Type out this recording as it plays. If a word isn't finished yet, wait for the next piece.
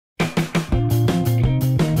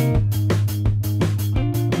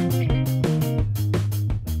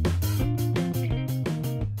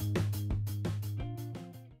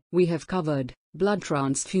we have covered blood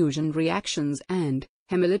transfusion reactions and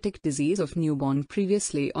hemolytic disease of newborn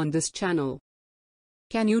previously on this channel.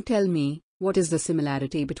 Can you tell me, what is the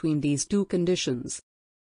similarity between these two conditions?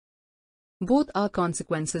 Both are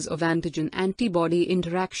consequences of antigen-antibody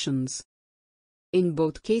interactions. In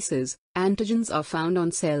both cases, antigens are found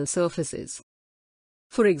on cell surfaces.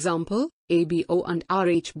 For example, ABO and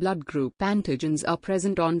Rh blood group antigens are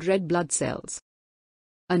present on red blood cells.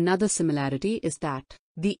 Another similarity is that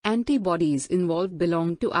the antibodies involved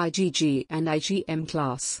belong to IgG and IgM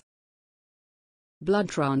class. Blood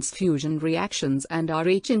transfusion reactions and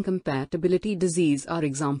Rh incompatibility disease are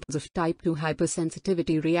examples of type 2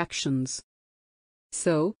 hypersensitivity reactions.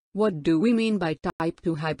 So, what do we mean by type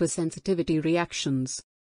 2 hypersensitivity reactions?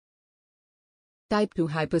 Type 2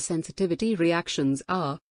 hypersensitivity reactions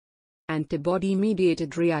are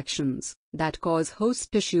antibody-mediated reactions that cause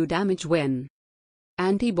host tissue damage when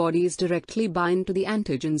antibodies directly bind to the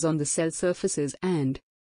antigens on the cell surfaces and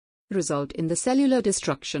result in the cellular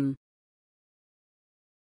destruction.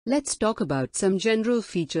 Let's talk about some general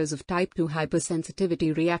features of type 2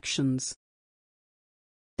 hypersensitivity reactions.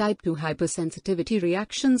 Type 2 hypersensitivity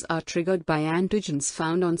reactions are triggered by antigens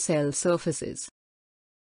found on cell surfaces.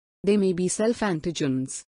 They may be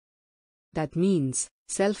self-antigens. That means,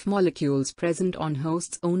 self-molecules present on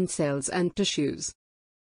host's own cells and tissues.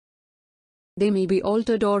 They may be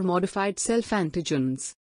altered or modified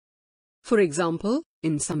self-antigens. For example,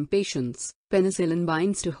 in some patients, penicillin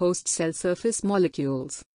binds to host cell surface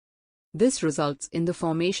molecules. This results in the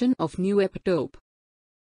formation of new epitope.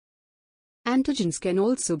 Antigens can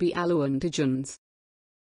also be alloantigens.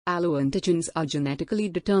 Alloantigens are genetically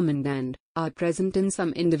determined and are present in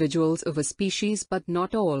some individuals of a species but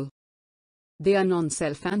not all. They are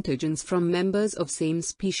non-self antigens from members of same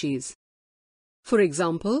species. For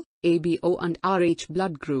example, ABO and Rh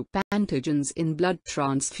blood group antigens in blood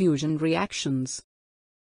transfusion reactions.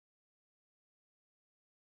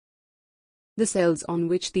 The cells on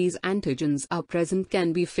which these antigens are present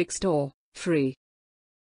can be fixed or free.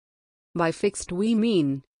 By fixed we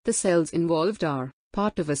mean, the cells involved are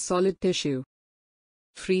part of a solid tissue.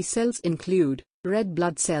 Free cells include red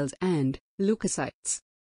blood cells and leukocytes.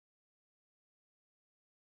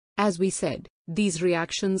 As we said, these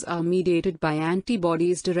reactions are mediated by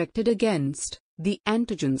antibodies directed against the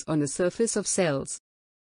antigens on the surface of cells.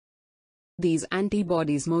 These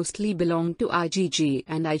antibodies mostly belong to IgG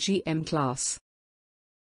and IgM class.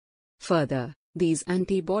 Further, these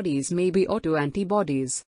antibodies may be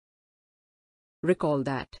autoantibodies. Recall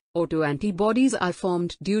that autoantibodies are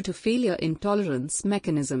formed due to failure in tolerance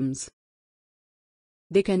mechanisms.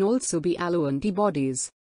 They can also be alloantibodies.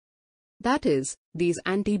 That is, these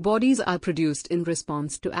antibodies are produced in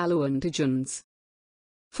response to alloantigens.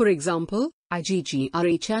 For example,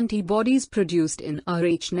 IgG-Rh antibodies produced in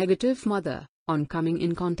Rh-negative mother, on coming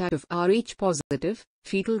in contact with Rh-positive,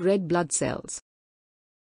 fetal red blood cells.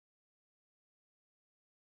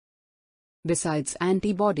 Besides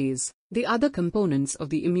antibodies, the other components of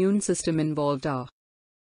the immune system involved are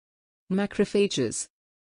macrophages,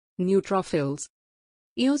 neutrophils,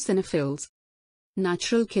 eosinophils,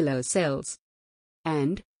 natural killer cells,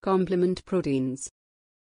 and complement proteins.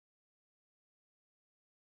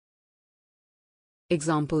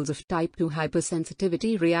 Examples of type 2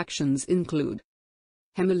 hypersensitivity reactions include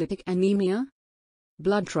hemolytic anemia,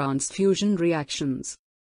 blood transfusion reactions,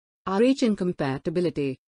 Rh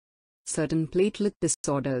incompatibility, certain platelet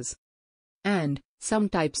disorders, and some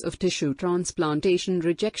types of tissue transplantation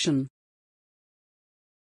rejection.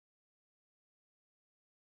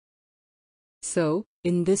 So,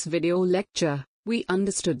 in this video lecture, we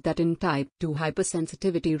understood that in type 2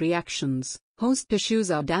 hypersensitivity reactions, host tissues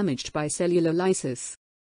are damaged by cellular lysis.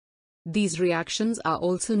 These reactions are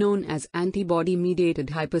also known as antibody-mediated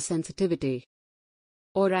hypersensitivity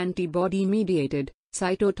or antibody-mediated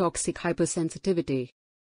cytotoxic hypersensitivity.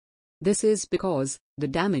 This is because the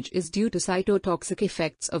damage is due to cytotoxic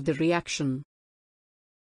effects of the reaction.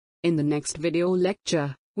 In the next video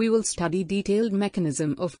lecture, we will study detailed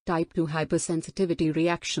mechanism of type 2 hypersensitivity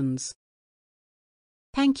reactions.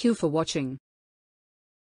 Thank you for watching.